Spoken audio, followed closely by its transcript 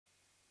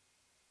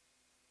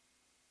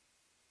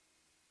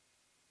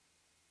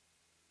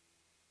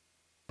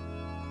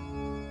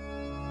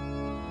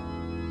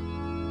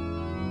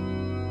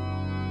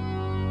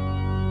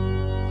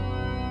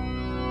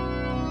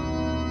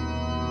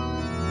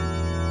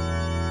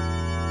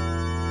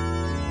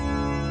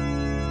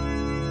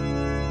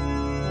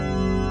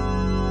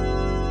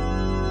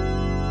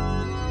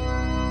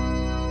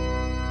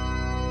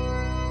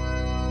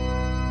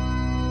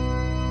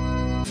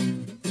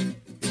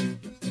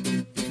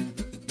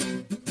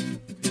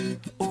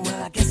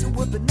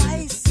would be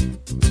nice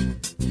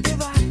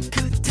if I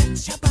could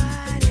touch your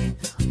body.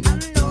 I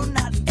know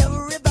not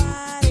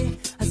everybody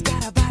has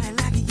got a body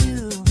like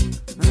you,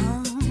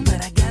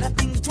 but I gotta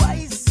think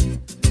twice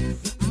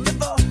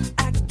before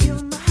I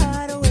give my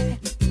heart away.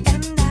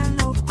 And I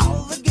know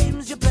all the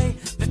games you play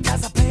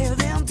because I play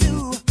them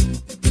too.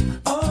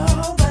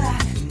 Oh, but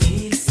I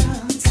need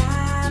some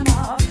time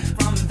off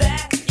from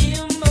that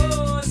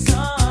emotion.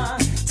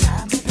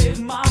 Time to pick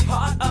my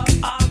heart up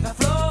off the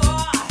floor.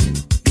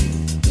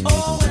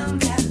 Oh, when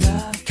that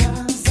love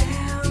comes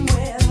down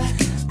with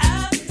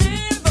a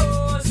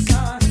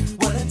devotion.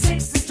 Well, it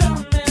takes a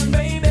strong man,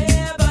 baby,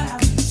 but I'm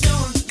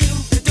showing you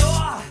the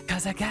door.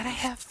 'Cause I gotta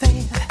have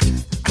faith.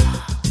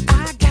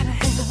 I gotta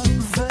have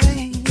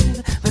faith.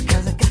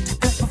 Because I got to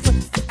go for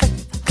faith.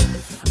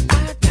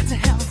 I got to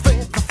have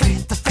faith,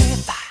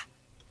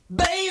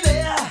 baby.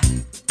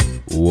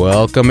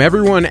 Welcome,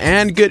 everyone,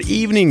 and good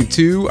evening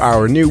to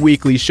our new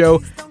weekly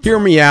show, Hear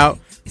Me Out.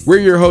 We're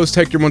your hosts,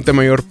 Hector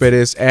Montemayor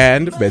Perez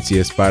and Betsy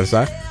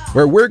Esparza,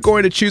 where we're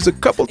going to choose a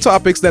couple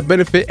topics that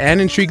benefit and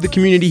intrigue the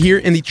community here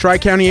in the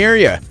Tri-County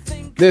area.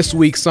 This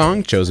week's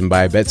song, chosen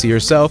by Betsy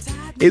herself,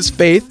 is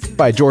Faith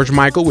by George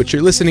Michael, which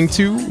you're listening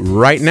to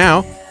right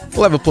now.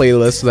 We'll have a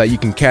playlist so that you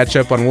can catch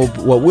up on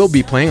what we'll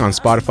be playing on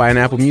Spotify and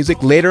Apple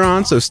Music later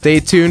on, so stay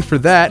tuned for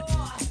that,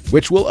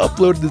 which we'll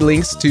upload the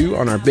links to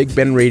on our Big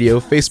Ben Radio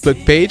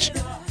Facebook page.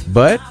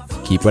 But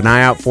keep an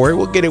eye out for it.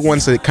 We'll get it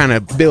once it kind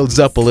of builds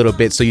up a little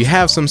bit so you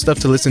have some stuff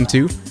to listen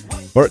to.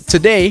 Or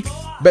today,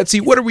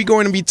 Betsy, what are we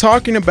going to be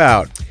talking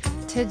about?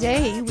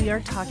 Today, we are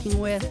talking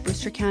with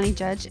Brewster County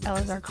Judge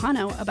Eleazar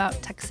Cano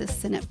about Texas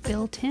Senate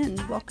Bill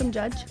 10. Welcome,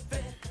 Judge.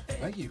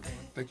 Thank you.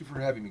 Thank you for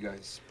having me,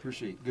 guys.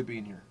 Appreciate it. Good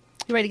being here.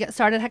 You ready to get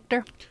started,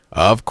 Hector?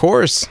 Of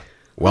course.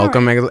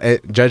 Welcome,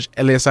 Judge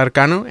Eleazar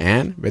Cano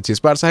and Betsy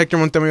Esparza, Hector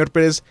Montemayor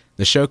Perez.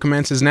 The show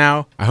commences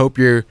now. I hope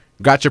you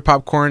got your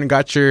popcorn,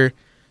 got your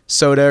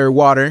soda or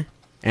water,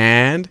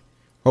 and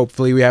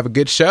hopefully we have a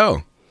good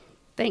show.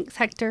 Thanks,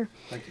 Hector.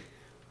 Thank you.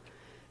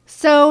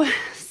 So,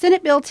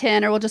 Senate Bill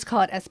 10, or we'll just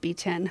call it SB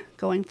 10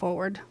 going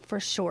forward for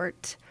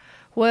short,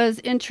 was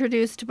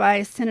introduced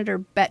by Senator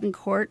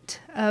Betancourt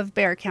of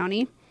Bexar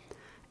County.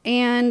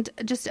 And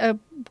just a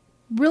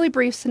really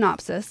brief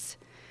synopsis.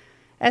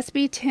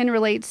 SB 10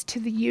 relates to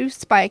the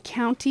use by a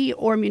county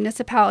or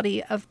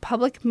municipality of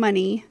public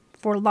money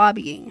for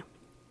lobbying.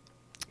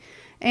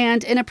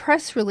 And in a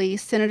press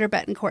release, Senator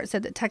Betancourt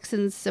said that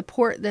Texans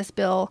support this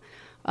bill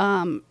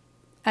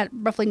at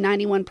roughly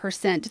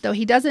 91%, though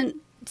he doesn't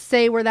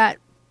say where that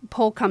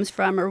poll comes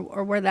from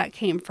or where that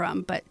came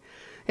from, but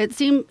it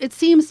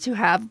seems to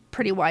have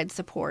pretty wide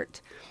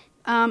support.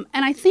 And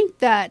I think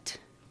that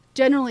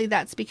generally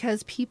that's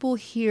because people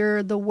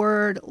hear the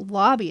word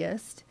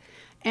lobbyist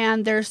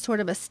and there's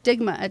sort of a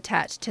stigma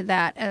attached to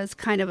that as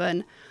kind of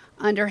an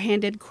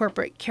underhanded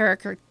corporate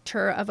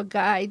caricature of a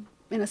guy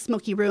in a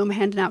smoky room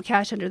handing out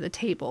cash under the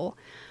table.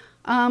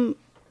 And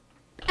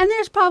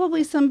there's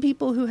probably some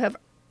people who have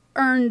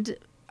earned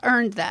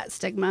that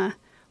stigma,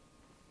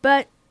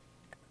 but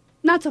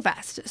not so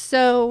fast.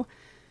 So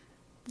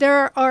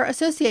there are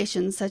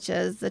associations such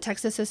as the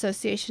Texas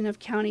Association of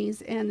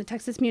Counties and the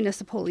Texas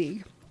Municipal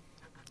League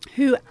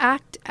who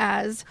act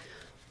as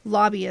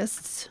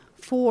lobbyists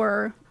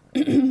for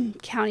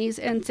counties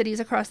and cities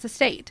across the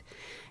state.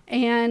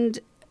 And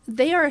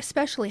they are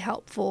especially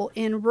helpful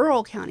in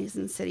rural counties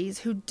and cities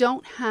who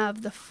don't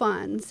have the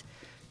funds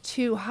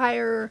to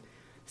hire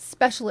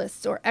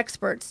specialists or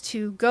experts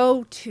to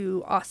go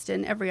to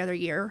Austin every other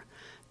year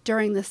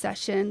during the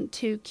session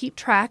to keep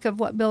track of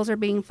what bills are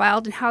being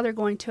filed and how they're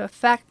going to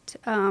affect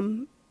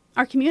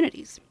our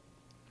communities.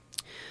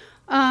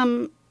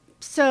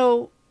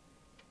 So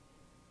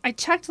I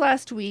checked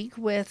last week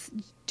with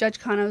Judge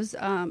Cano's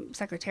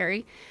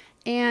secretary,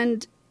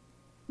 and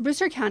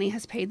Brewster County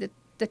has paid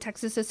the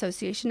Texas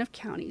Association of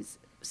Counties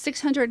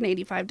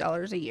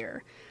 $685 a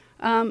year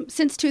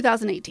since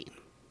 2018.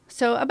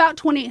 So about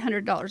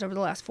 $2,800 over the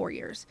last 4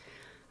 years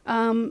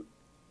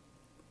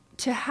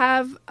to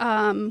have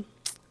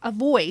a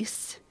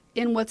voice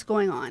in what's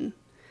going on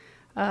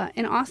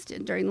in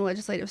Austin during the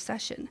legislative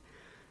session.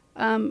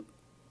 I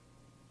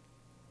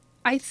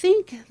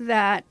think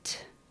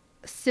that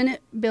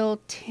Senate Bill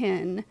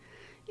 10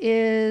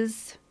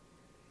 is,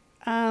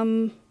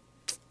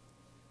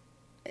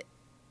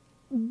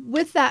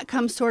 with that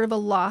comes sort of a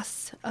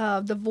loss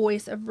of the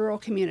voice of rural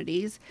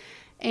communities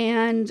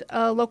and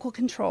local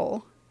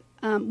control,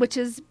 which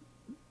is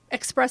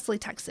expressly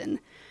Texan.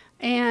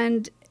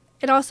 And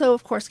it also,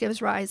 of course,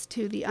 gives rise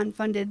to the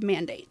unfunded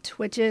mandate,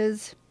 which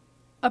is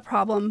a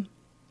problem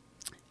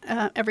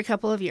every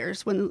couple of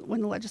years when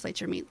the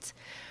legislature meets.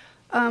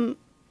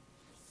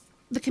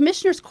 The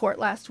Commissioner's Court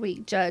last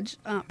week, Judge,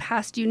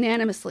 passed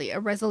unanimously a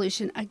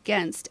resolution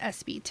against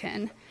SB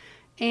 10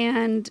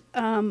 and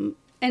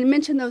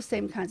mentioned those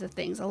same kinds of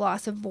things, a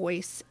loss of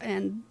voice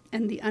and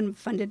the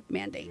unfunded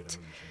mandate.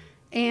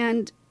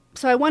 And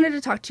so I wanted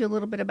to talk to you a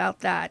little bit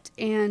about that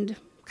and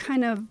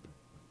kind of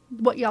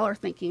what y'all are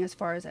thinking as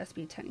far as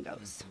SB 10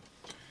 goes.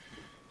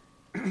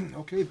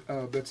 Okay,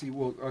 Betsy.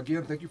 Well,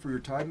 again, thank you for your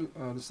time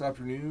this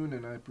afternoon,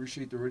 and I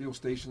appreciate the radio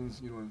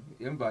station's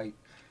invite.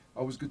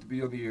 Always good to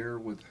be on the air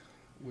with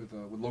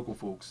local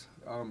folks.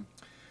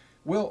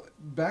 Well,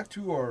 back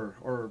to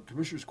our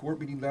commissioners' court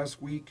meeting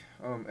last week.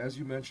 As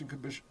you mentioned,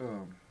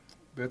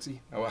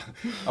 Betsy. I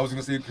was going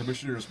to say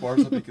Commissioner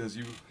Esparza because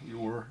you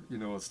were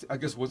I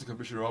guess once a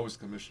commissioner, always a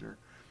commissioner.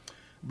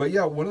 But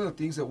yeah, one of the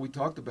things that we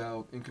talked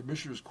about in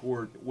Commissioners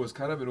Court was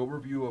kind of an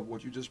overview of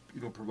what you just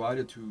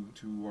provided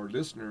to our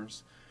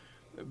listeners.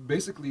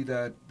 Basically,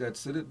 that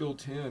Senate Bill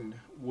 10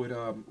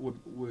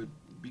 would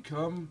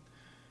become,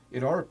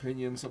 in our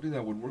opinion, something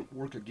that would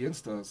work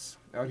against us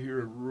out here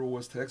in rural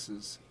West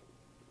Texas.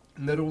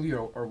 Not only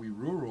are we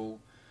rural,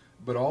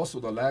 but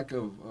also the lack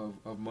of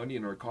money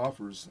in our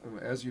coffers.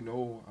 As you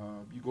know,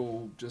 you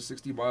go just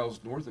 60 miles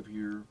north of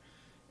here,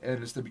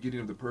 and it's the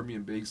beginning of the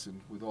Permian Basin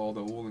with all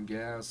the oil and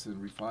gas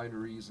and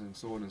refineries and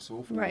so on and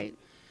so forth. Right.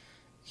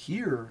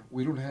 Here,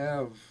 we don't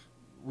have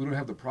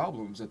the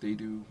problems that they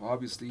do.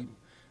 Obviously,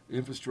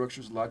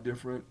 infrastructure is a lot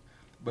different,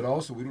 but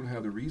also we don't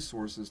have the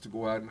resources to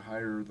go out and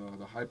hire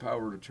the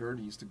high-powered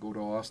attorneys to go to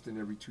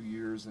Austin every 2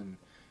 years and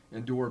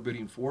do our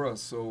bidding for us.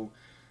 So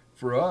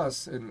for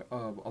us and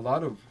a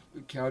lot of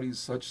counties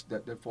such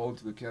that fall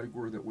into the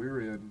category that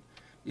we're in,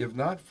 if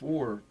not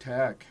for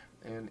TAC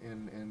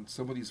and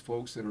some of these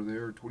folks that are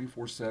there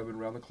 24/7,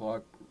 round the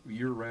clock,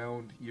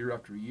 year-round, year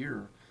after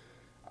year,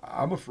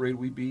 I'm afraid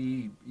we'd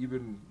be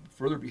even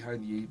further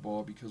behind the eight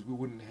ball because we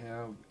wouldn't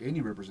have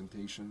any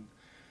representation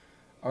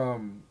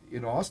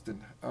in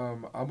Austin.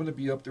 I'm going to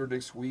be up there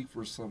next week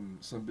for some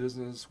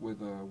business with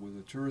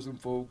the tourism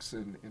folks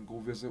and go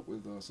visit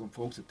with some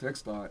folks at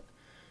TxDOT.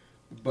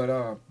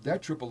 But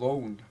that trip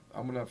alone,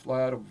 I'm going to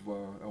fly out of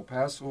El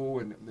Paso,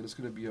 and then it's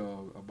going to be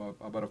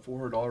about a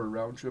 $400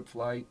 round trip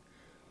flight,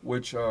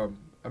 which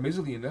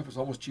amazingly enough is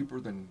almost cheaper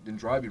than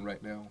driving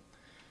right now.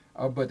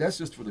 But that's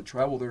just for the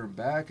travel there and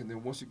back, and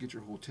then once you get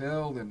your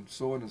hotel and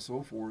so on and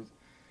so forth,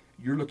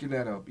 you're looking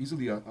at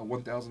easily a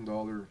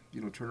 $1,000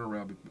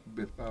 turnaround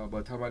by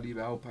the time I leave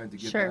Alpine to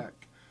get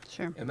back.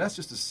 Sure. And that's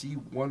just to see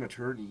one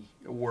attorney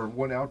or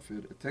one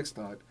outfit at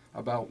TxDOT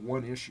about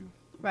one issue.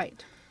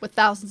 Right. With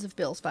thousands of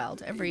bills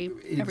filed every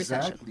session.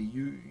 Exactly.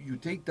 You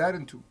take that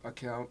into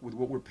account with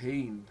what we're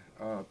paying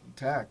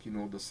TAC, the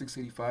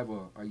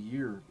 $685 a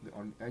year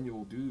on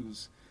annual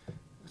dues.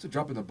 It's a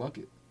drop in the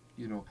bucket,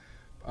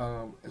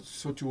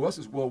 So to us,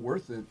 it's well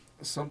worth it.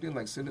 Something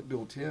like Senate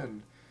Bill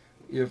 10,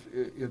 if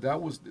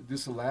that was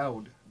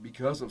disallowed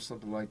because of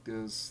something like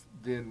this,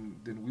 then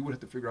we would have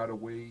to figure out a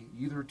way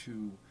either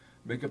to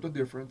make up the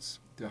difference,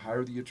 to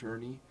hire the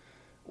attorney,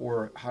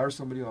 or hire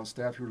somebody on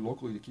staff here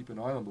locally to keep an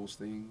eye on those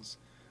things,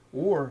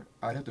 or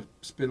I'd have to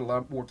spend a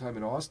lot more time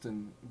in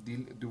Austin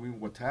doing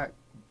what TAC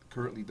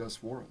currently does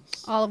for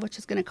us. All of which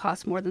is going to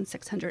cost more than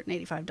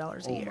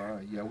 $685 a year. Oh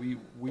my, yeah, we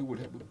would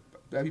have,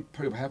 that'd be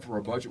probably half of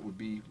our budget would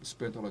be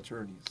spent on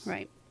attorneys.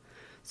 Right.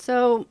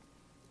 So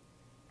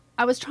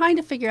I was trying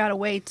to figure out a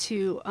way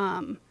to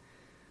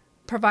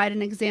provide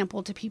an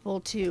example to people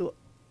to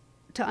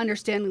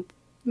understand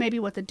maybe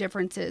what the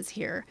difference is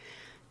here.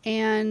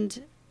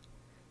 And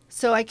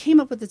so I came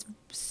up with this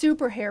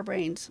super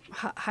harebrained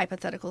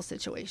hypothetical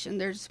situation.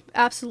 This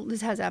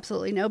has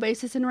absolutely no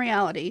basis in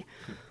reality.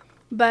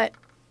 But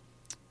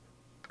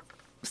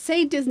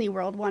say Disney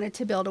World wanted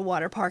to build a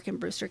water park in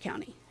Brewster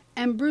County.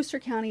 And Brewster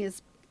County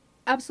is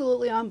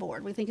absolutely on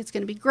board. We think it's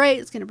going to be great.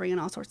 It's going to bring in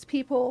all sorts of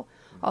people,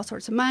 all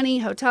sorts of money,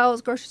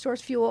 hotels, grocery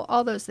stores, fuel,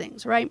 all those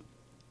things, right?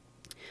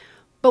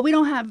 But we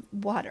don't have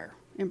water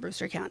in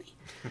Brewster County.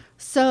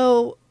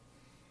 So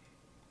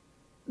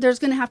there's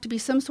going to have to be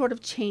some sort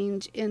of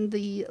change in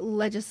the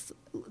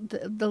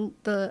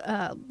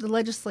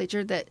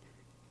legislature that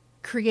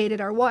created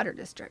our water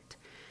district.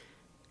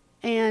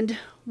 And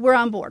we're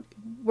on board.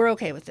 We're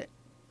okay with it.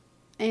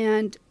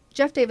 And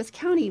Jeff Davis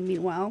County,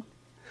 meanwhile,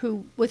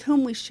 with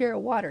whom we share a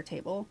water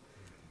table,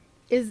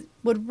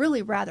 would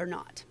really rather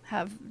not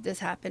have this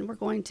happen. We're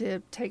going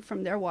to take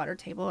from their water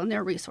table and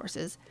their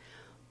resources.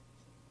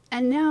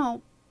 And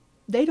now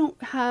they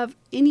don't have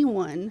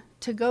anyone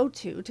to go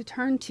to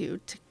turn to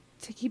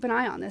keep an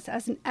eye on this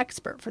as an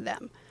expert for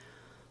them.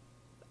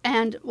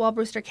 And while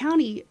Brewster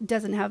County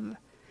doesn't have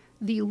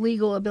the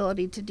legal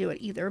ability to do it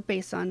either,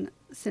 based on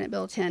Senate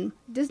Bill 10,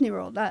 Disney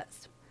World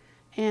does.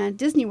 And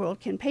Disney World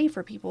can pay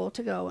for people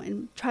to go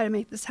and try to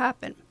make this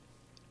happen.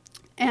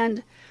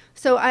 And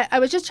so I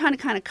was just trying to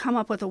kind of come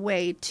up with a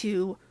way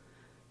to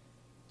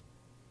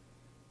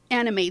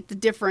animate the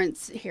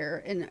difference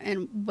here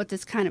and what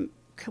this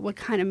would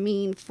kind of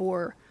mean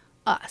for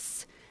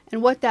us.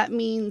 And what that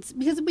means,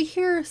 because we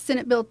hear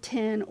Senate Bill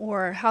 10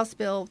 or House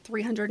Bill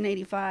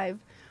 385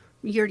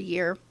 year to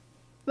year,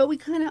 but we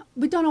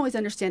don't always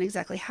understand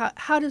exactly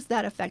how does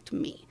that affect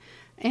me.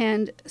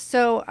 And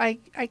so I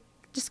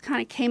just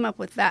kind of came up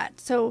with that.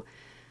 So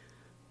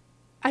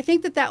I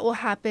think that will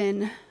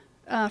happen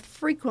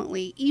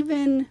frequently,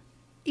 even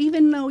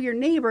though your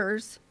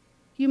neighbors,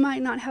 you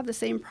might not have the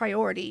same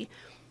priority,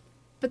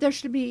 but there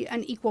should be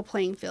an equal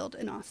playing field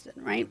in Austin,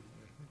 right?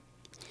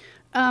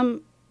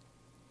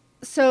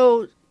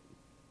 So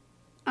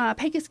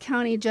Pecos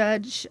County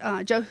Judge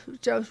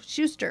Joe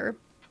Schuster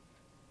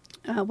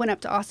went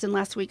up to Austin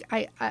last week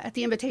at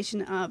the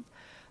invitation of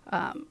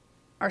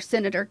our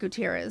Senator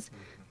Gutierrez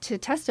to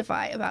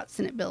testify about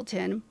Senate Bill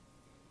 10,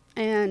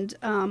 and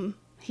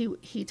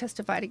he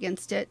testified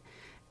against it.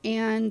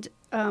 And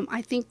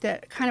I think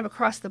that kind of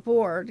across the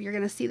board, you're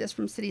going to see this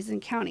from cities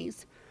and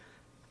counties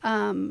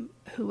who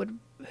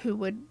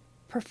would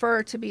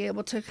prefer to be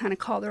able to kind of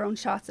call their own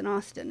shots in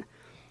Austin.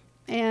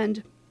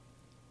 And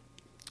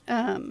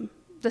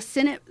the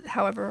Senate,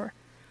 however,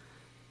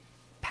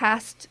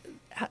 passed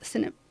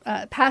the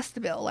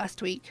bill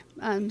last week,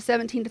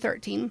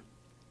 17-13.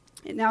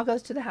 It now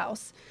goes to the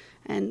House,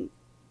 and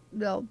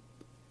they'll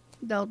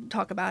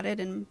talk about it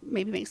and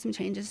maybe make some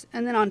changes,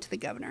 and then on to the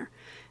governor.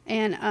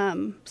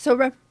 And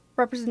so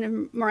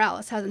Representative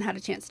Morales hasn't had a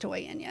chance to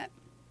weigh in yet.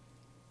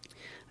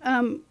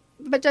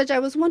 But Judge, I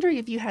was wondering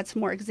if you had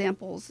some more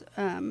examples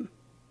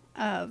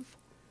of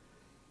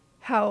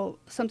how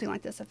something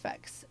like this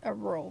affects a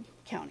rural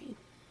county.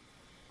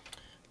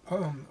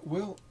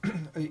 Well,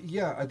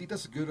 yeah, I think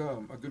that's a good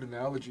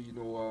analogy.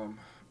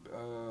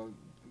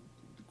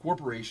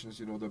 Corporations,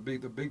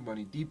 the big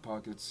money, deep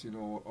pockets,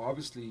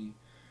 obviously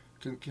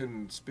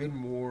can spend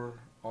more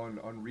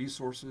on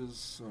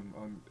resources,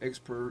 on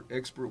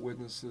expert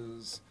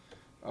witnesses,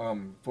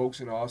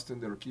 folks in Austin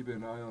that are keeping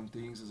an eye on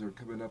things as they're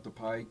coming up the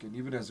pike, and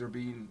even as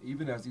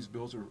these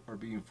bills are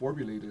being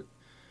formulated,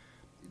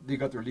 they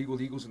got their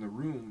legal eagles in the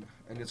room,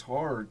 and it's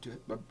hard to,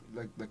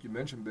 like you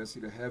mentioned,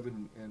 Bessie, to have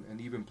an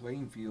even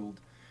playing field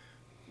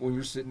when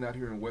you're sitting out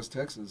here in West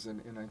Texas,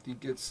 and I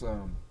think it's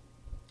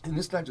and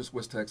it's not just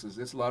West Texas,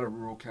 it's a lot of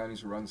rural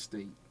counties around the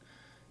state.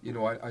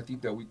 I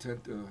think that we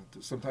tend to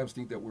sometimes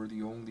think that we're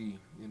the only,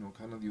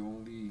 kind of the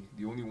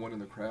only one in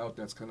the crowd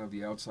that's kind of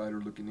the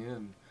outsider looking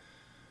in.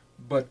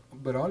 But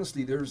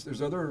honestly,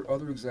 there's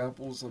other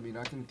examples. I mean,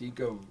 I can think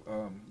of,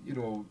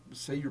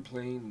 say you're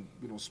playing,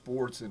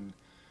 sports and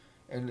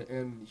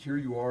here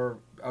you are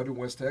out in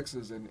West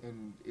Texas,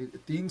 and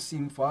things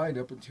seem fine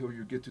up until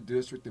you get to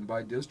district and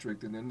by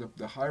district, and then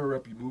the higher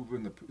up you move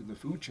in the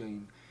food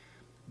chain,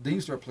 then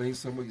you start playing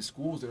some of these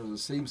schools that are the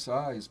same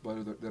size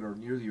but that are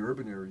near the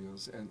urban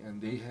areas,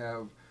 and they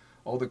have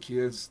all the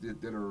kids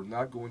that are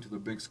not going to the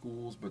big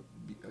schools, but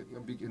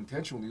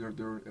intentionally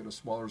they're at a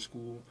smaller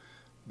school,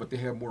 but they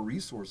have more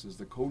resources,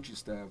 the coaching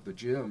staff, the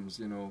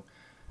gyms.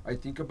 I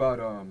think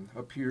about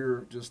up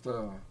here just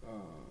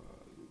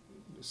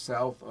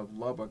south of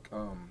Lubbock,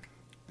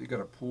 they got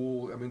a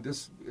pool. I mean,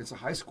 it's a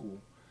high school,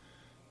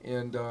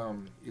 and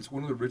it's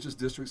one of the richest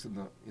districts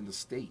in the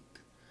state.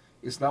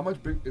 It's not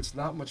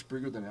much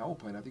bigger than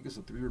Alpine. I think it's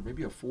a 3 or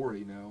maybe a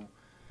 4A now,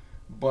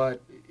 but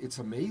it's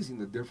amazing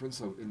the difference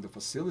in the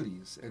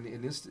facilities, and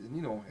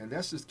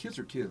that's just kids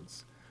are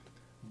kids.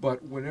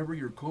 But whenever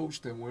you're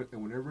coached and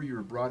whenever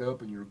you're brought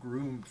up and you're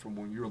groomed from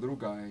when you're a little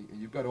guy,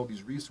 and you've got all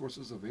these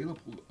resources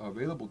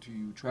available to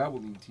you,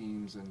 traveling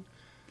teams and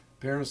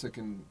parents that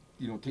can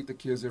take the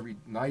kids every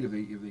night if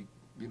they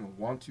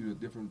want to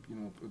different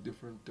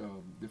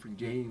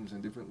games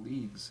and different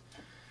leagues,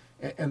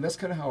 and that's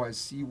kind of how I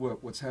see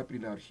what's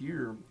happening out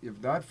here. If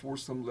not for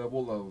some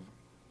level of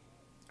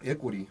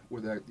equity, or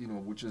that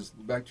which is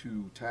back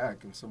to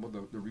TAC and some of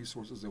the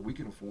resources that we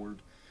can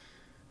afford,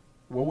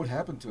 what would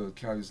happen to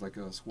counties like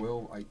us?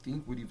 Well, I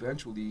think we'd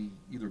eventually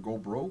either go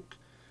broke,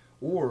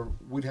 or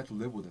we'd have to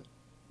live with it,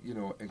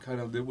 and kind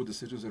of live with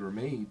decisions that are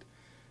made,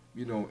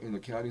 in the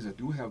counties that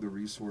do have the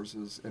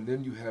resources, and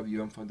then you have the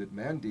unfunded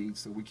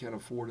mandates that we can't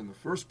afford in the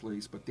first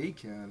place, but they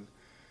can,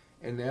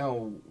 and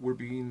now we're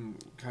being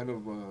kind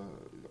of,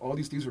 all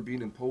these things are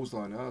being imposed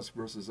on us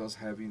versus us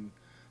having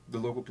the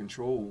local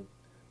control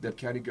that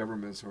county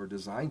governments are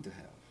designed to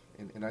have,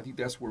 and I think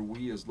that's where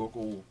we as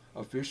local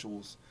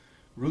officials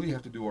really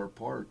have to do our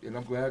part, and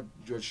I'm glad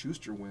Judge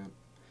Schuster went,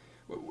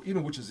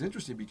 which is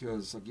interesting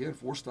because, again,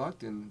 Fort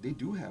Stockton, they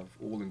do have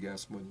oil and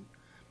gas money.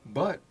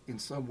 But in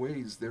some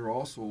ways, they're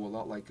also a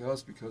lot like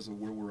us because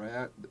of where we're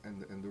at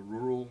and the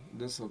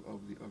ruralness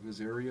of his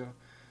area.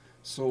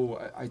 So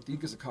I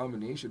think it's a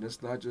combination.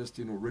 It's not just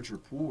rich or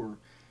poor.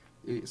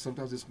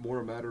 Sometimes it's more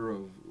a matter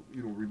of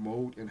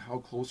remote and how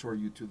close are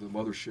you to the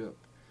mothership.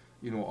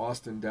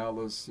 Austin,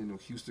 Dallas,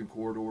 Houston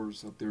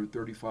corridors up there,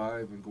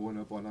 35 and going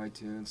up on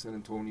I-10, San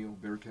Antonio,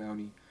 Bexar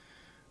County.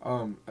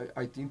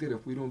 I think that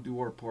if we don't do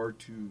our part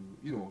to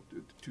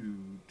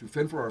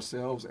fend for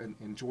ourselves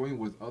and join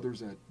with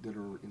others that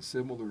are in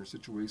similar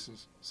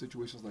situations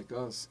like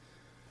us,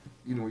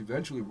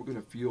 eventually we're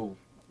going to feel,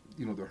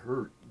 the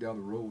hurt down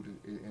the road,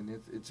 and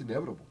it's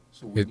inevitable.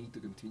 So we need to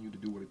continue to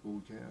do what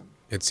we can.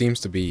 It seems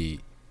to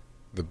be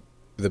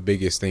the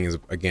biggest thing is,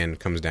 again,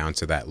 comes down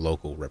to that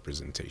local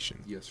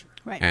representation. Yes, sir.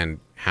 Right. And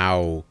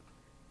how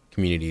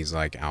communities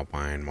like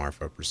Alpine,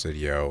 Marfa,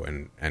 Presidio,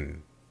 and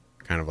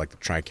kind of like the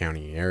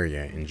Tri-County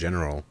area in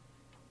general,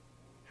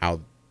 how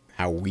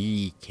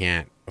we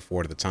can't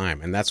afford the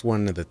time. And that's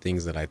one of the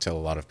things that I tell a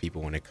lot of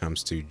people when it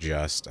comes to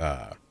just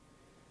a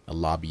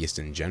lobbyist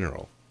in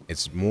general.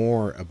 It's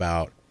more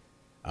about,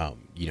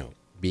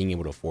 being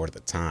able to afford the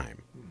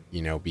time.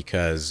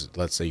 because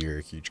let's say you're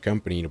a huge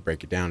company, to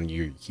break it down,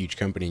 you're a huge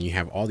company and you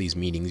have all these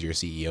meetings, you're a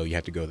CEO, you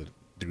have to go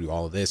through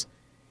all of this.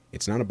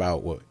 It's not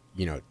about what,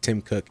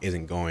 Tim Cook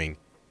isn't going,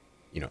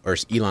 or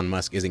Elon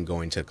Musk isn't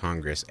going to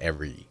Congress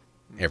every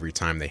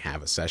time they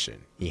have a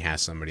session. He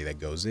has somebody that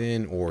goes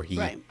in, or he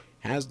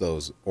has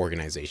those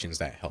organizations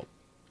that help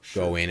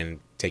go in and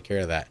take care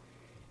of that.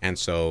 And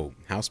so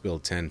House Bill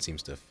 10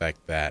 seems to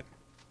affect that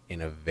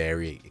in a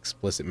very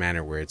explicit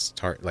manner, where it's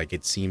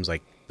it seems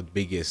like the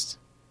biggest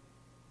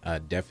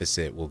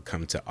deficit will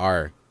come to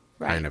our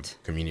kind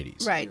of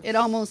communities. Right.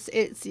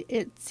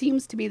 It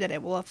seems to me that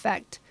it will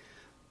affect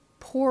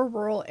poor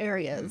rural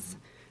areas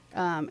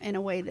in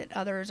a way that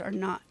others are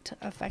not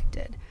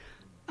affected.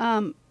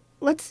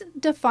 Let's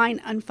define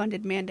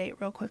unfunded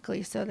mandate real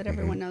quickly so that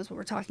everyone knows what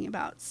we're talking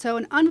about. So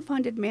an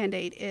unfunded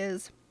mandate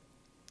is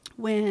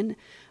when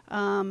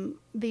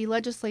the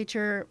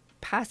legislature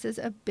passes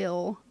a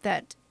bill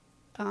that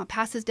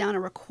passes down a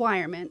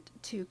requirement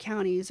to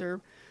counties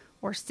or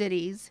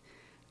cities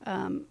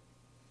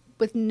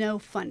with no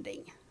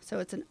funding. So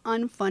it's an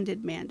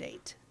unfunded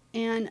mandate.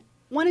 And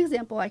one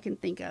example I can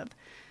think of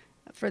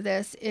for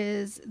this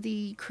is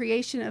the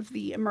creation of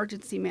the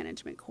emergency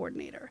management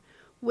coordinator,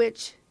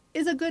 which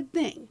is a good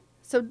thing.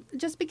 So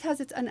just because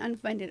it's an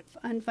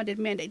unfunded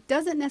mandate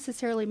doesn't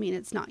necessarily mean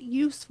it's not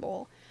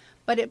useful,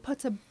 but it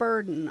puts a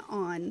burden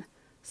on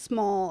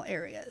small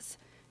areas.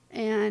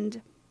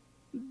 And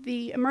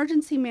the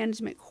emergency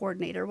management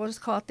coordinator, we'll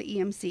just call it the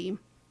EMC,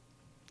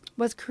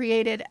 was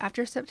created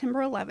after September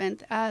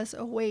 11th as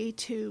a way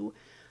to,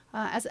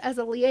 as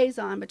a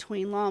liaison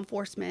between law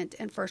enforcement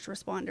and first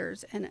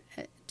responders, and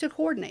to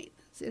coordinate.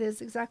 It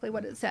is exactly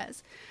what it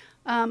says.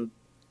 And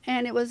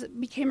it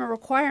became a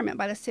requirement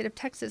by the state of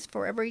Texas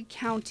for every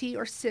county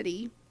or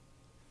city,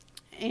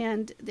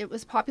 and it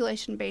was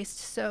population based.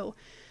 So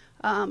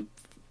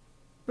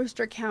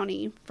Brewster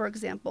County, for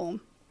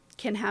example,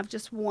 can have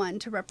just one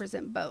to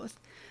represent both.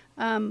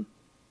 And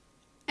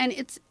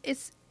it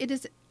is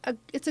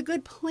a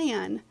good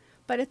plan,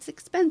 but it's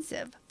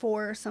expensive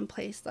for some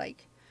place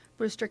like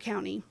Brewster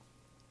County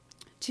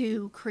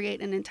to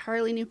create an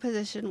entirely new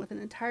position with an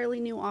entirely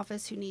new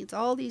office who needs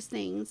all these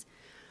things,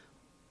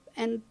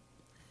 and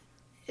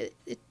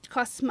it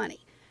costs money.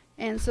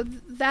 And so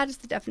that is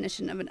the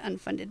definition of an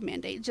unfunded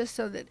mandate, just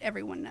so that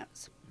everyone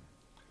knows.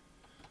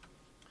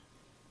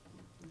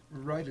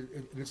 Right,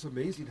 and it's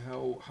amazing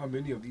how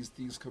many of these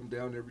things come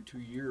down every 2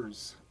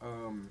 years.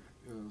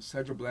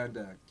 Sandra Bland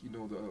Act,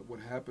 what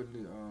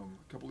happened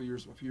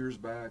a few years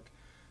back.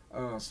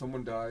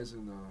 Someone dies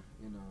in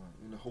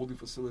a holding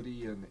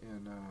facility, and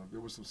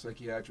there was some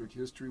psychiatric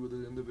history with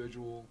the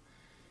individual,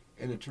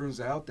 and it turns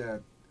out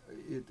that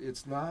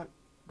it's not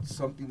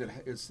something that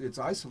it's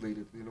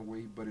isolated in a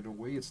way, but in a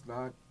way it's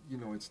not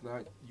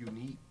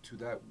unique to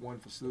that one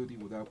facility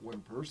with that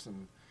one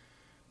person,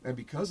 and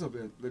because of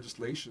it,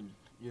 legislation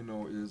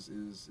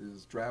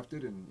is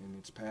drafted and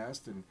it's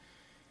passed, and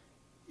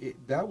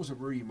that was a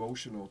very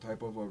emotional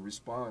type of a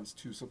response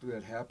to something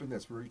that happened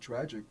that's very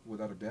tragic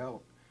without a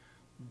doubt.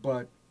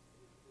 But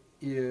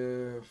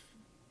so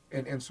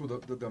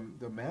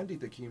the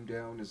mandate that came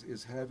down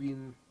is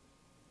having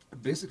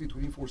basically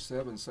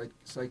 24/7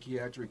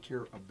 psychiatric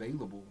care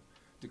available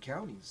to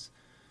counties.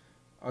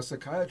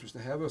 To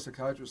have a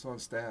psychiatrist on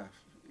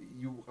staff,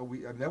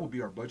 and that would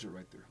be our budget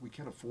right there. We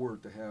can't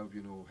afford to have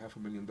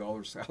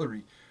 $500,000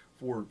 salary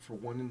for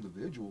one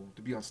individual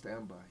to be on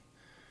standby.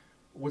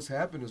 What's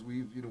happened is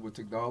we've with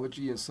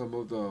technology and some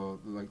of the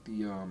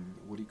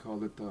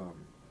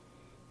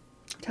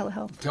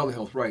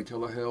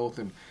telehealth,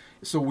 and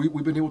so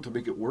we've been able to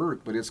make it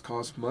work, but it's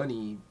cost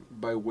money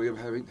by way of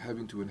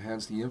having to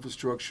enhance the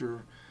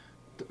infrastructure,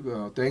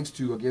 thanks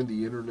to again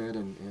the internet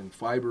and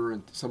fiber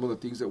and some of the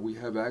things that we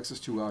have access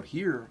to out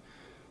here.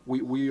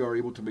 We are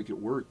able to make it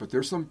work, but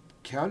there's some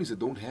counties that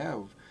don't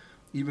have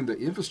even the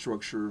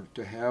infrastructure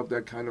to have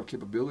that kind of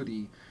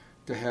capability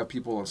to have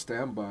people on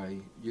standby,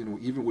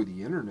 even with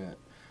the internet,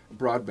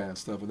 broadband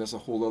stuff, and that's a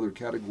whole other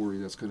category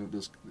that's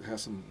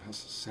has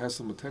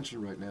some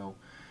attention right now.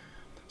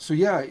 So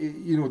yeah,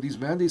 these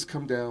mandates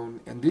come down,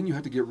 and then you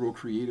have to get real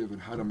creative in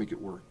how to make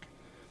it work,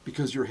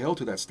 because you're held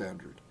to that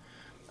standard.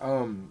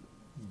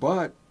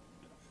 But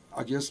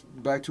I guess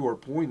back to our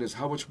point is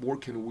how much more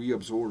can we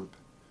absorb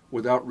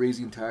without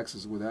raising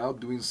taxes, without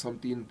doing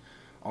something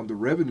on the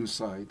revenue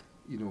side,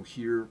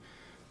 here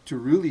to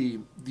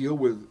really deal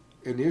with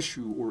an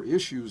issue or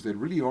issues that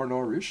really aren't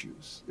our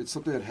issues. It's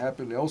something that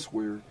happened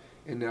elsewhere,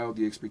 and now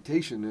the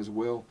expectation is,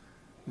 well,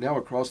 now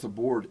across the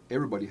board,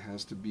 everybody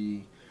has to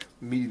be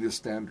meeting this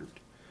standard.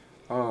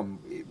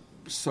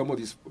 Some of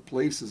these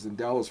places in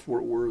Dallas,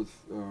 Fort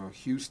Worth,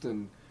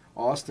 Houston,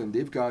 Austin,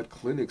 they've got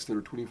clinics that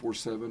are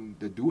 24/7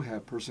 that do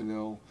have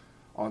personnel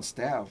on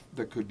staff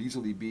that could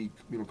easily be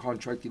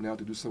contracting out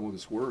to do some of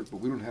this work, but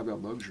we don't have that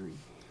luxury.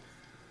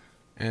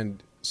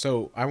 And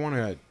so I want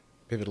to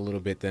pivot a little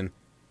bit then,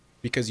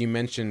 because you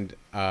mentioned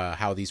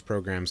how these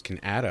programs can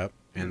add up,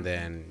 and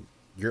then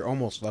you're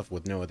almost left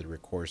with no other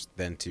recourse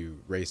than to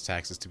raise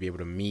taxes to be able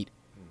to meet.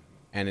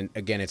 And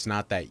again, it's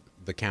not that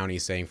the county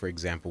saying, for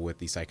example, with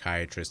the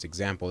psychiatrist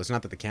example, it's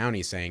not that the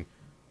county is saying,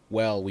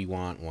 well, we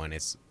want one.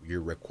 It's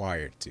you're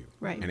required to.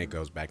 Right. And it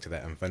goes back to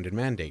that unfunded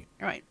mandate.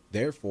 Right.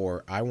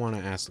 Therefore, I want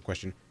to ask the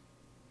question,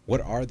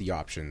 what are the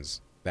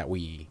options that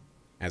we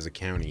as a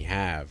county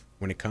have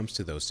when it comes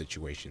to those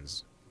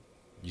situations?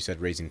 You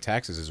said raising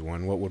taxes is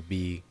one. What would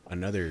be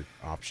another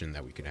option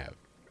that we could have?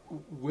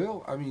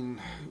 Well, I mean,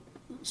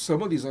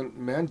 some of these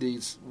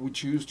mandates, we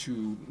choose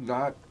to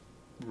not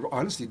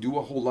honestly do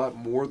a whole lot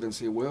more than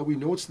say, well, we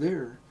know it's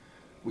there.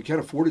 We can't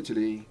afford it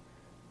today.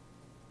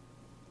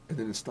 And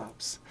then it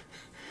stops.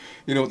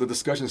 The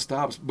discussion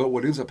stops. But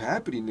what ends up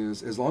happening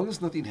is, as long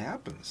as nothing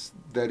happens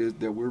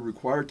that we're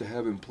required to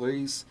have in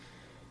place,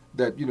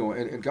 that,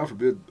 and God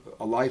forbid,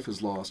 a life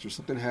is lost or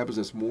something happens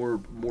that's more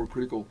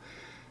critical,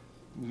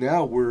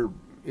 now we're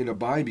in a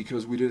bind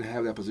because we didn't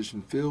have that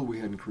position filled. We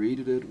hadn't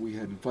created it. We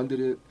hadn't funded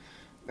it.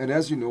 And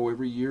as you know,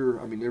 every year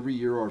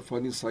our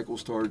funding cycle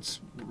starts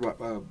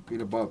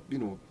in about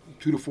 2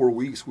 to 4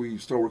 weeks. We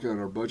start working on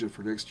our budget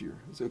for next year.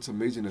 So it's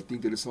amazing to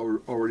think that it's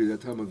already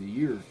that time of the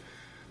year.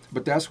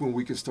 But that's when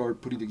we can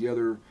start putting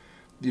together,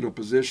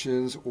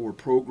 positions or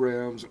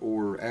programs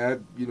or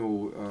add,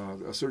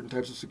 certain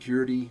types of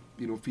security,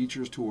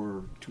 features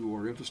to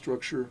our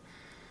infrastructure.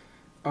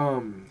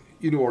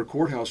 Our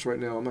courthouse right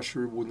now, I'm not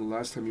sure when the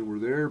last time you were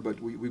there, but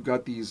we've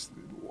got these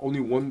only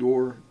one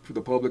door for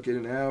the public in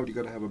and out. You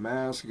got to have a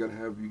mask. You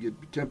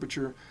get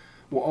temperature.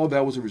 Well, all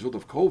that was a result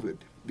of COVID,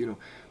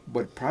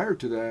 But prior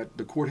to that,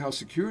 the courthouse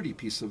security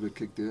piece of it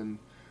kicked in,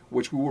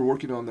 which we were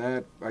working on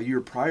that a year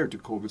prior to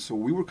COVID. So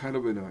we were kind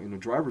of in a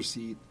driver's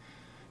seat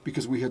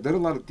because we had done a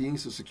lot of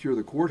things to secure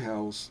the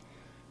courthouse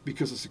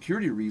because of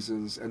security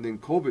reasons, and then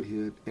COVID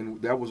hit,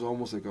 and that was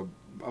almost like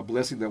a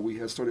blessing that we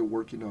had started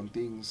working on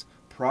things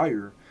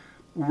prior.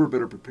 We were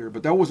better prepared,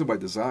 but that wasn't by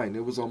design.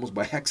 It was almost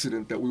by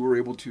accident that we were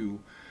able to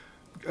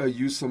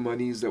use some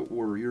monies that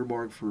were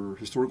earmarked for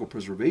historical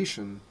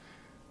preservation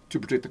to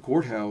protect the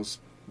courthouse,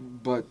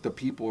 but the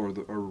people are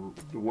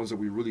the ones that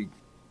we really,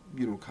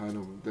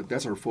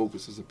 that's our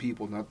focus is the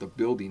people, not the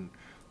building,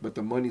 but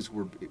the monies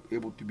were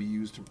able to be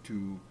used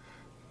to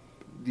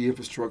the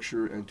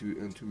infrastructure and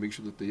to make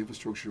sure that the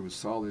infrastructure was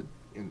solid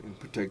and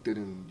protected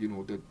and,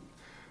 that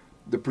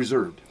the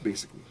preserved,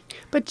 basically.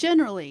 But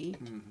generally,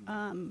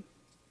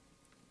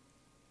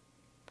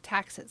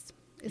 taxes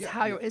is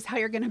how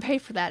you're going to pay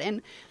for that,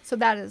 and so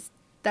that's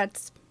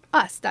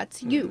us,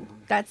 that's you,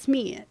 that's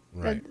me,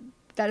 Right.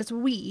 that is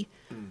we.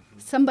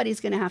 Somebody's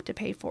going to have to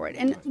pay for it,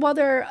 and while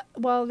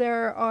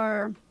there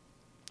are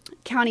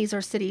counties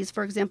or cities,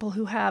 for example,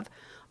 who have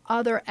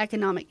other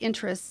economic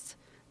interests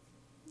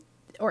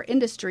or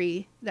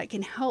industry that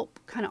can help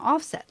kind of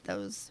offset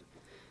those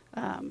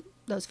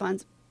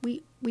funds,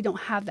 we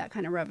don't have that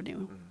kind of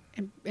revenue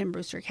in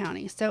Brewster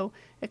County. So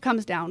it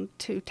comes down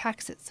to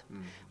taxes,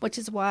 which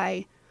is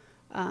why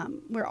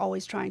we're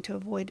always trying to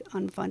avoid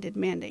unfunded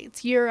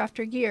mandates. Year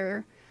after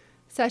year,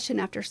 session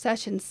after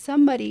session,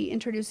 somebody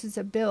introduces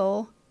a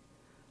bill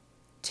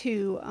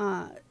to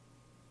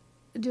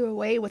do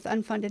away with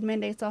unfunded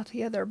mandates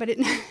altogether, but it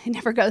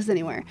never goes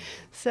anywhere.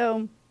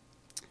 So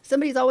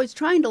somebody's always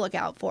trying to look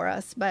out for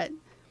us, but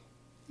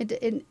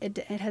it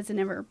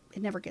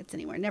never gets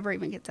anywhere. It never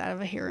even gets out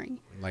of a hearing.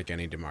 Like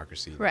any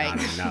democracy, Right.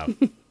 not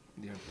enough.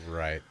 Yeah.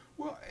 Right.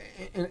 Well,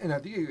 and I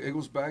think it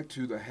goes back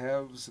to the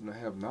haves and the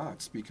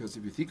have-nots, because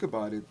if you think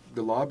about it,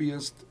 the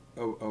lobbyists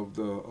of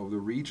the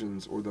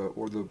regions or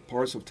the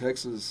parts of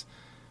Texas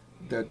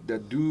that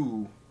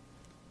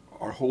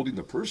are holding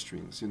the purse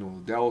strings,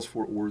 Dallas,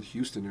 Fort Worth,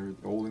 Houston,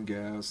 oil and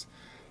gas,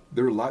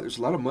 there's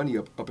a lot of money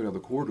up and down the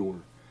corridor,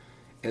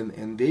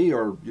 and they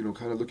are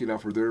kind of looking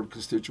out for their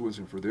constituents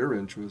and for their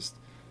interests,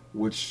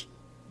 which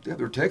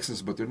they're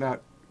Texans, but they're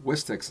not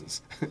West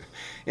Texans.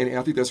 And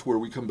I think that's where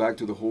we come back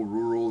to the whole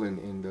rural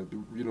and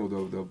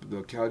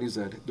the counties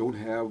that don't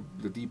have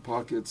the deep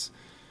pockets,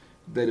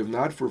 that if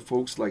not for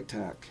folks like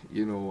TAC,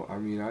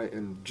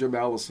 and Jim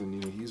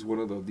Allison, he's one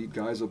of the lead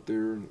guys up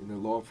there in the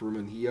law firm,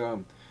 and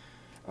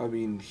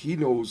he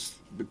knows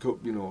the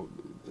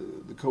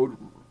code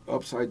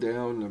upside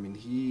down.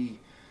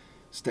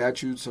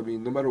 Statutes,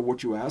 no matter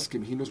what you ask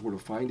him, he knows where to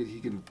find it. He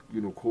can,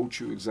 quote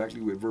you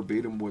exactly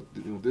verbatim what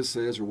this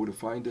says or where to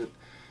find it.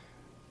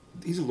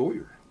 He's a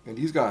lawyer, and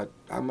he's got,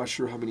 I'm not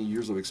sure how many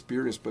years of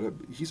experience, but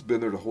he's been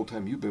there the whole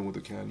time you've been with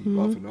the county,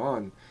 off and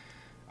on.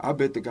 I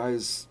bet the guy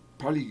is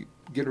probably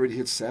getting ready to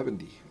hit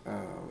 70.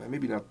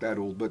 Maybe not that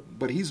old,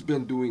 but he's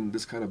been doing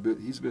this kind of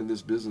he's been in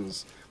this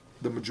business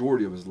the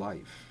majority of his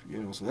life.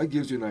 So that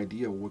gives you an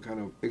idea of what kind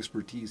of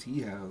expertise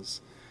he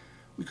has.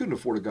 We couldn't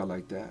afford a guy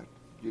like that.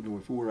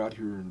 If we were out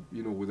here and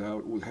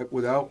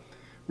without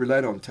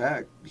relying on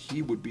TAC,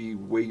 he would be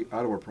way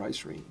out of our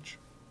price range.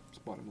 That's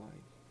the bottom line.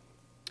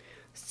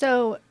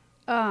 So,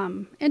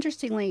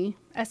 interestingly,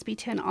 SB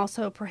 10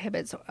 also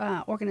prohibits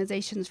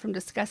organizations from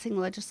discussing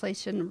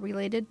legislation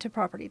related to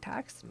property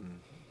tax.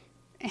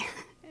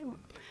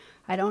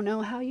 I don't know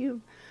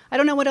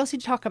what else you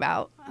talk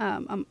about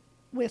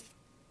with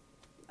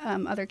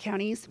other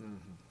counties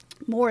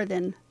more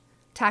than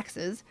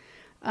taxes.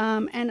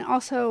 and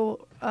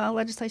also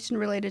legislation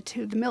related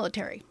to the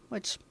military,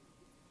 which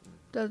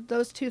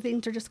those two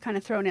things are just kind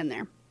of thrown in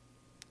there,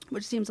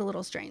 which seems a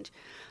little strange.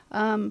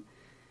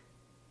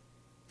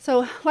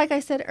 So, like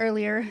I said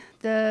earlier,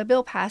 the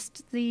bill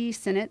passed the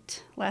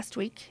Senate last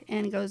week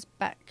and goes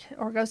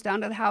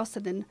down to the House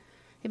and then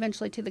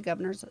eventually to the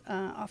governor's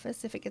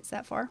office if it gets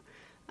that far.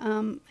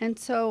 And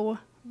so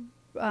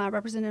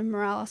Representative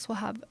Morales will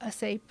have a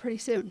say pretty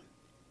soon.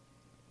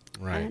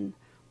 Right. And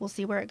we'll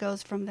see where it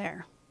goes from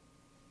there.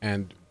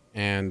 And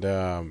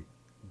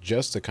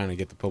just to kind of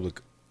get the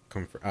public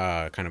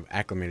kind of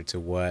acclimated to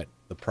what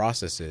the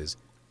process is,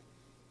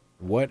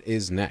 what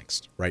is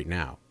next right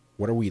now?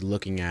 What are we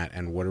looking at,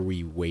 and what are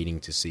we waiting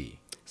to see?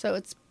 So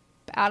it's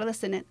out of the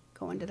Senate,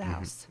 going to the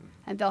House,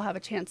 and they'll have a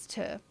chance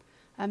to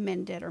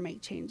amend it or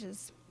make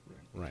changes.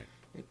 Right.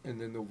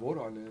 And then they'll vote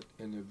on it,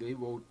 and if they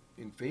vote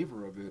in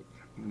favor of it,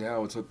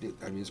 now it's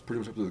it's pretty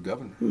much up to the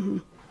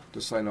governor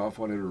to sign off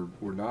on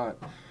it or not.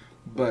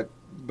 But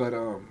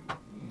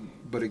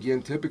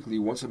again, typically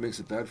once it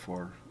makes it that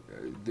far,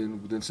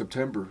 then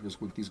September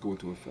is when these go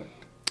into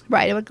effect.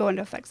 Right, it would go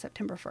into effect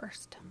September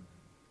 1st.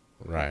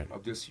 Right.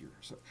 Of this year.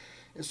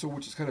 So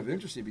which is kind of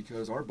interesting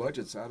because our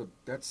budget's out of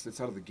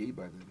the gate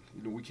by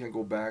then. We can't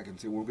go back and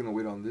say we're going to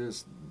wait on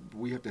this.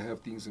 We have to have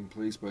things in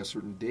place by a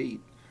certain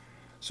date.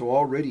 So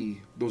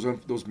already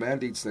those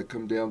mandates that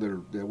come down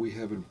that we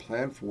haven't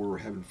planned for or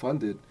haven't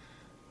funded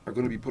are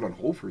going to be put on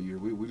hold for a year.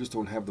 We just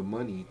don't have the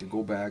money to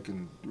go back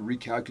and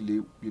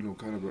recalculate,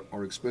 kind of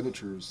our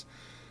expenditures.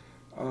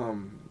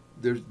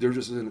 There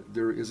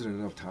isn't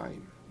enough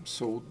time.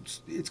 So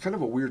it's kind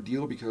of a weird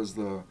deal because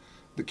the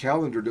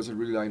calendar doesn't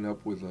really line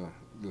up with the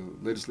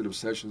legislative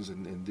sessions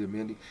and the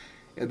amending.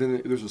 And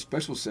then there's a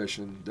special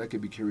session that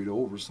can be carried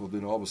over. So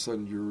then all of a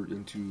sudden you're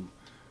into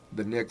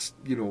the next,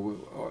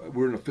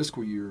 we're in a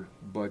fiscal year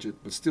budget,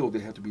 but still they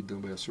have to be done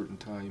by a certain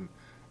time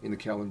in the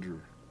calendar,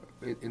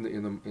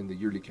 in the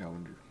yearly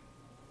calendar.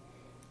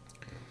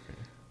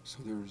 So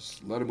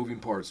there's a lot of moving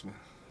parts, man.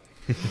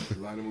 A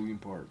lot of moving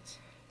parts.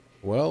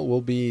 Well,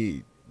 we'll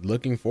be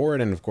looking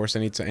forward, and of course,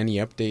 any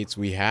updates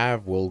we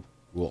have, we'll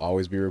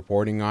always be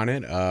reporting on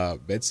it.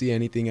 Betsy,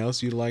 anything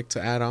else you'd like to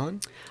add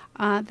on?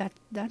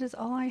 That is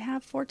all I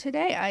have for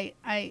today.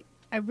 I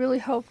really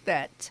hope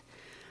that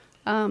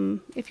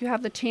if you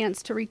have the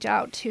chance to reach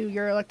out to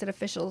your elected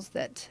officials,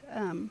 that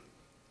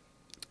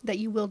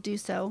you will do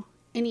so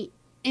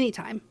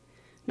anytime,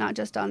 not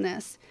just on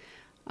this,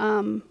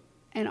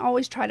 and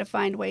always try to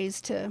find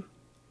ways to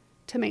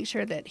make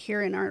sure that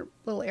here in our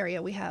little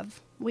area we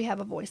have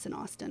a voice in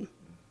Austin.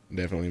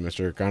 Definitely,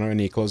 Mr. Cano.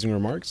 Any closing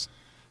remarks?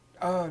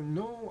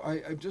 No,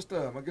 I just,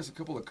 I guess a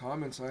couple of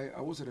comments.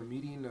 I was at a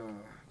meeting,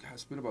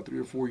 it's been about 3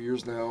 or 4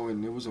 years now,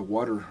 and it was a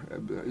water,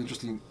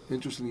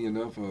 interestingly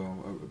enough,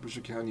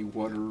 Bristol County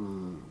Water,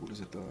 what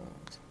is it?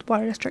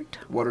 Water District.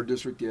 Water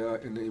District, yeah,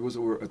 and it was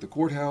over at the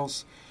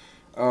courthouse.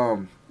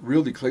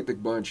 Real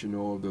eclectic bunch,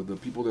 the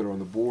people that are on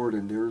the board,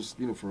 and there's,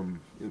 from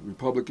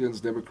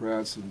Republicans,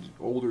 Democrats, and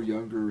older,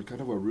 younger,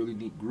 kind of a really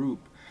neat group.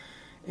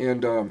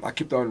 And I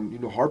kept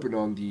on, harping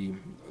on the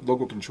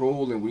local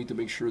control, and we need to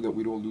make sure that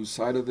we don't lose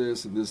sight of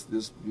this, and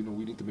this, we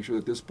need to make sure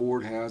that this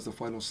board has the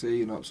final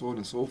say, and so on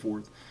and so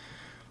forth.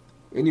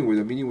 Anyway,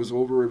 the meeting was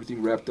over,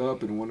 everything wrapped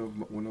up, and one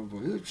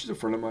of she's a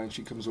friend of mine.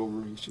 She comes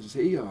over and she says,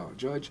 "Hey,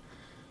 Judge,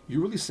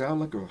 you really sound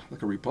like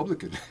a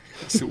Republican."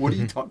 I said, "What are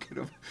you talking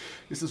about?"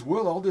 He says,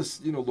 "Well, all this,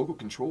 local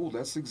control.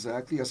 That's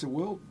exactly." I said,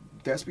 "Well,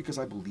 that's because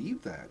I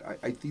believe that.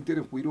 I think that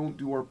if we don't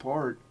do our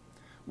part,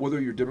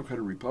 whether you're Democrat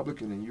or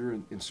Republican, and you're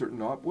in certain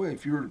way,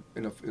 if you're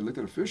an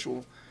elected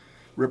official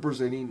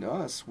representing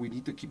us, we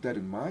need to keep that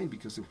in mind,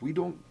 because if we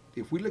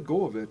let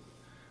go of it,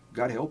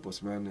 God help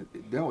us, man.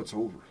 Now it's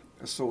over."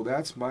 So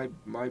that's my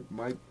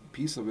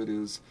piece of it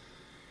is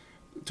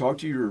talk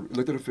to your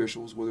elected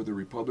officials, whether they're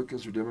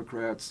Republicans or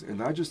Democrats, and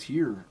not just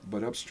here,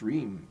 but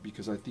upstream,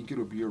 because I think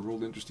it'll be a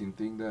real interesting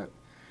thing that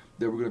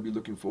we're going to be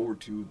looking forward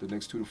to the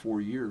next 2 to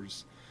 4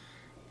 years.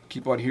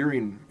 Keep on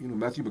hearing,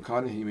 Matthew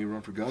McConaughey may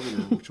run for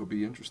governor, which will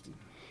be interesting.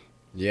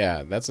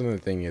 Yeah, that's another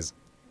thing is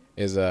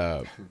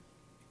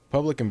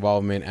public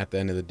involvement at the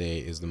end of the day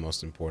is the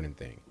most important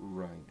thing.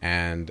 Right.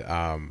 And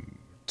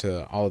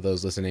to all of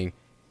those listening,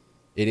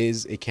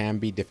 it can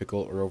be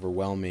difficult or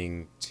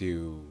overwhelming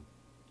to,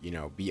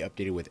 be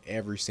updated with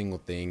every single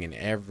thing and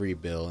every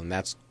bill. And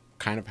that's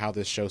kind of how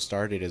this show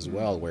started as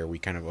well, where we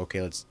kind of,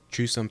 let's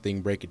choose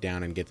something, break it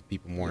down, and get the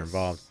people more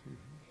involved.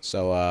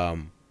 So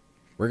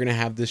we're going to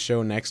have this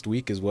show next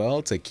week as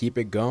well to keep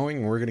it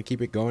going. We're going to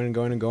keep it going and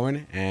going and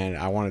going. And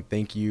I want to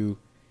thank you,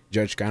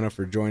 Judge Cano,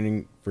 for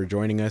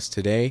joining us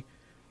today.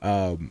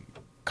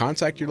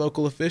 Contact your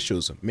local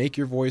officials, make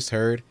your voice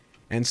heard,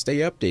 and stay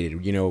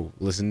updated.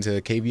 Listen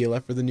to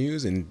KVLF for the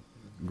news and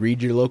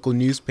read your local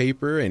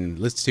newspaper, and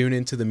let's tune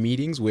into the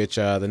meetings, which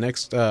the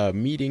next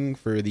meeting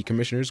for the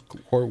Commissioners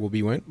Court will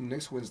be when?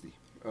 Next Wednesday.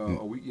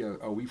 A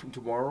week from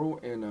tomorrow,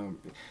 and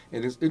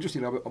it's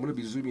interesting. I'm going to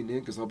be zooming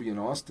in because I'll be in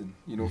Austin,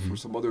 for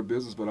some other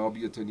business, but I'll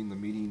be attending the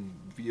meeting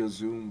via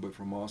Zoom, but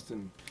from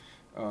Austin.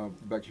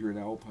 back here in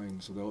Alpine.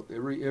 So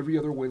every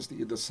other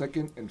Wednesday, the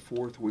second and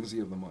fourth Wednesday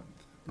of the month.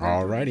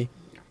 Alrighty.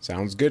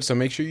 Sounds good. So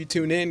make sure you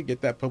tune in,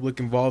 get that public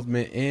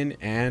involvement in,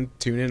 and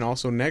tune in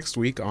also next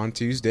week on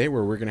Tuesday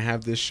where we're going to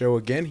have this show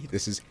again.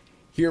 This is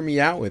Hear Me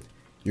Out with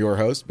your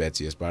host,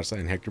 Betsy Esparza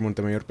and Hector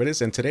Montemayor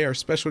Perez. And today our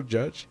special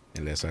judge,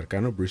 El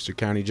Arcano, Brewster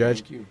County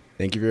Judge.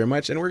 Thank you very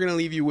much. And we're going to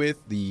leave you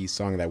with the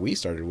song that we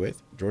started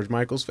with, George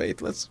Michael's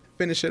Faith. Let's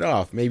finish it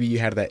off. Maybe you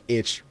had that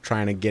itch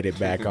trying to get it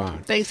back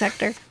on. Thanks,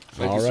 Hector.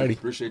 Thank you, sir.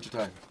 Appreciate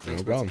your time.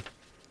 No problem.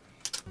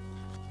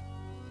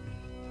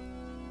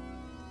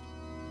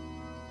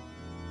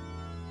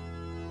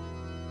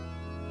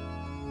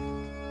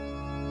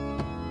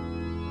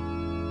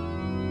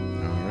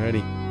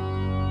 Alrighty.